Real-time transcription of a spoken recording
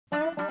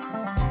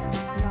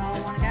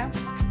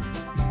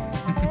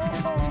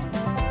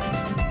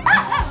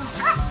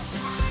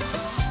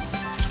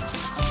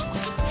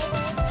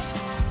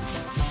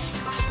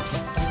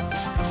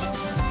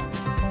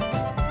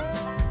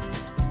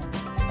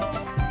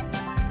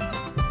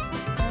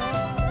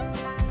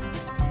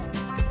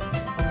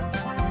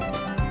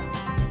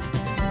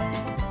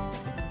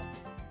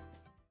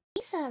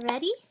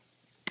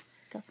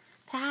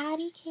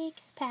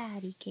cake,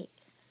 patty cake.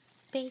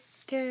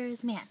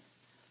 Baker's man,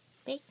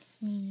 bake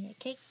me a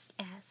cake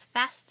as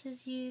fast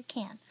as you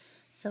can.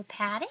 So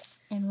pat it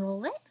and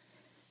roll it.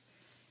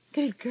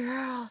 Good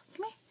girl.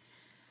 Come here.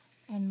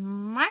 And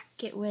mark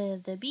it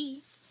with a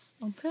B.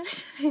 And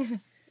put it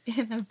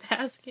in a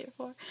basket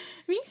for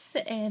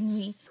Risa and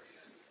me.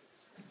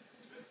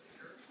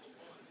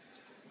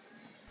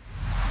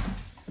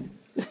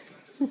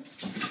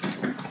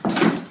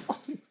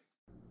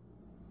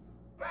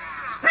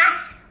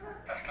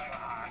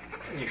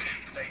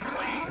 Stay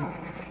clean.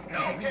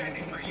 No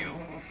candy for you.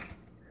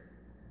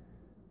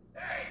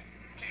 Hey,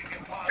 keep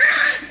your paws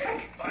off the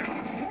candy bite.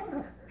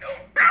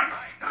 Don't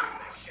mind the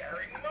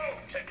sharing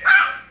mode today.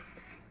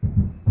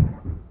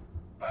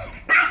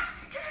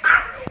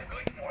 Candy's real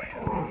good for you.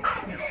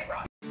 It'll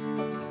rot.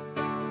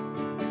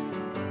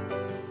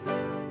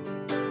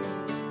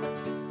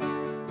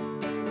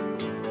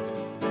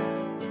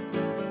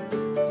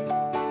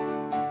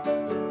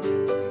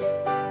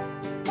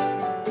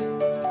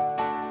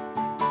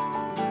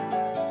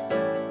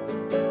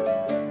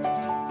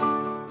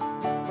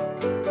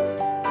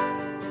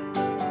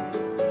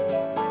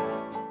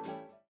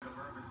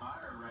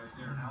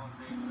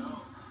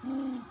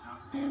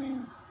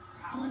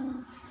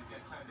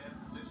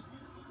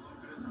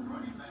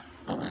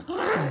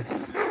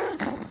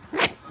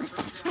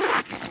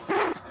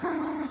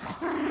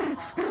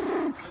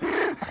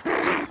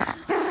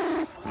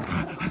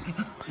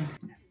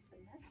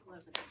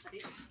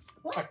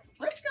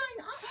 What's going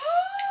on?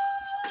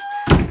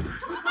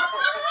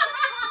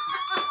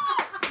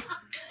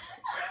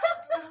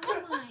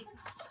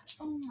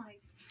 Oh my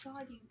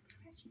God, you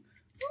precious.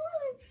 Who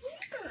is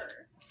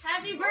here?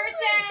 Happy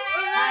birthday!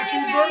 Happy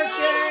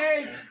birthday!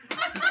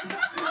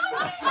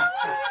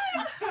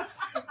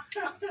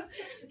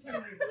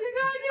 You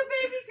got a new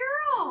baby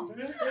girl.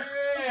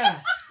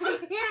 Yeah.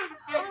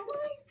 Oh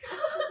my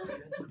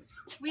God.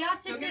 We all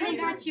chipped in and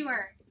got you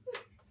her.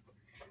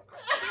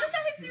 You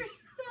guys are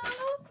so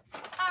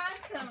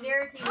awesome.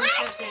 Derek, you Oh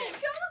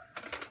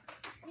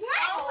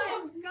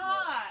my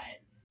God.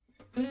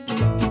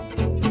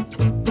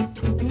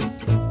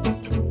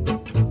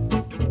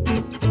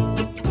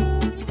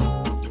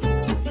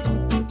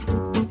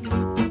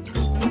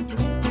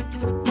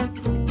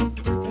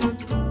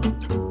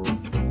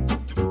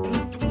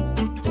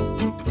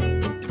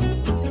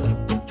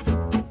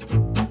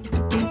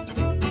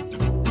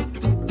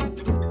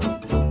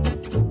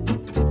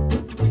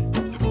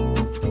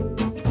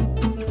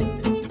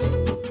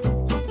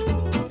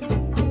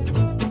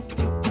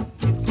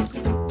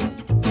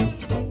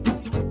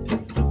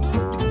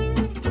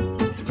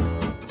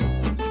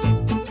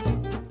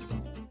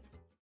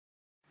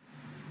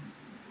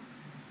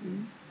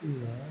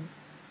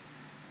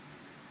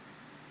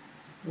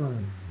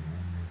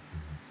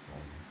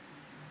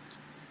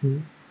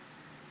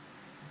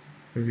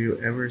 Have you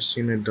ever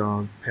seen a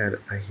dog pet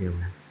a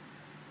human?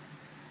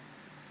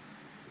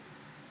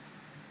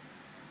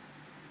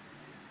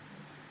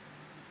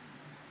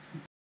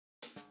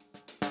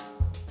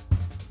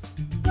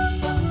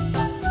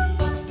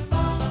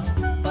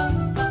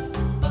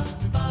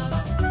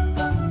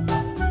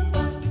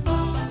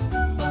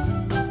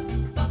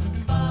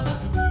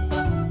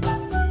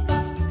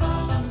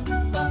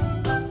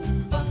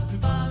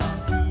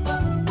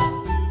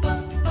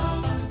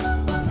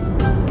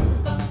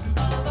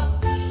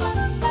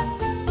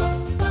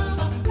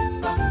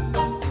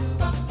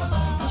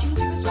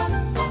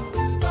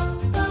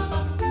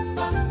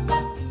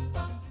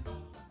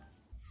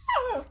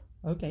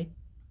 Okay.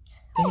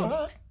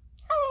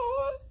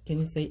 Can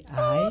you say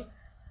I?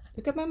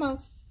 Look at my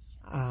mouth.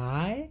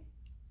 I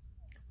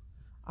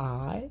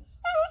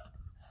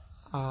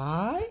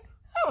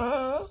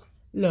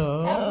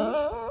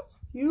love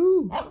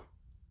you.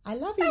 I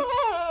love you.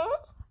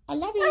 I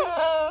love you.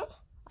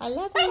 I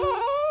love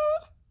you.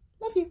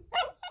 Love you.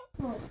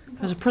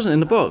 There's a present in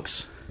the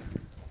box.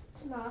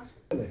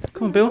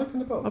 Come on, Bill. Open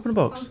the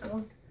box.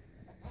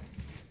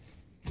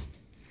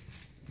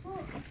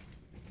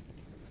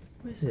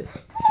 What is it?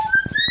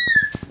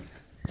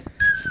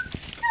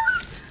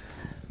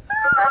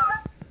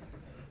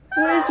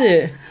 What is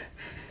it?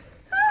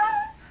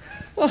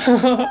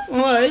 Oh,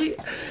 mate.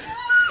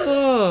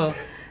 Oh.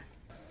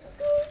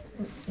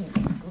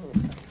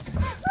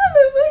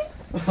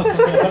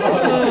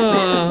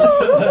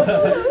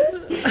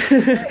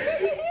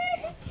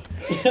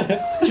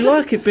 Do you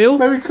like it, Bill?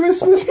 Merry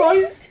Christmas,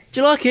 mate!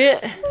 Do you like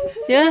it?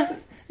 Yeah?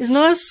 It's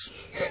nice?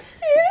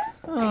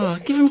 Oh,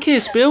 give him a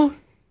kiss, Bill.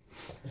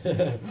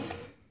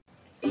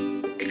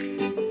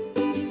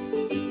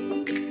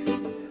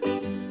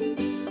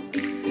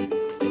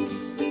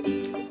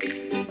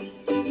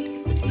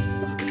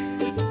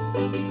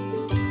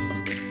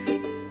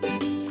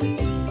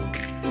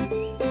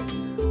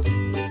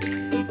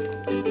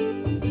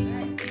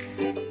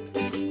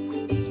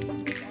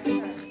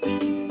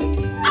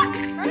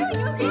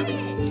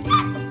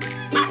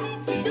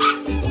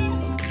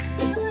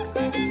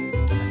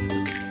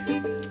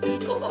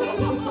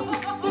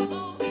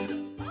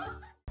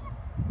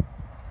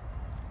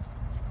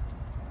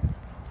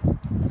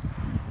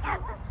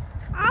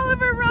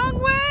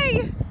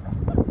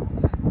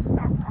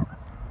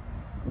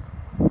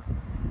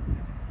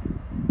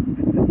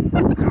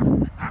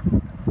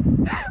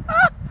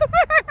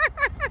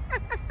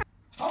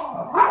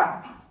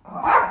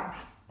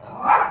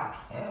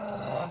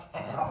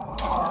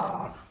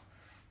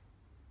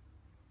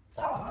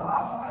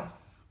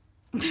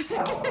 It's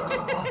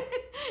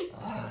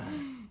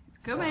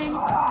coming.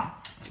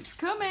 It's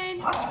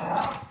coming.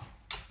 Oh.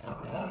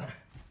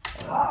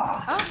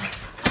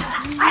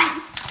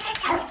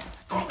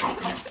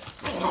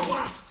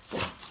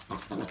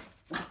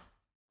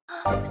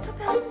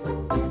 Stop it.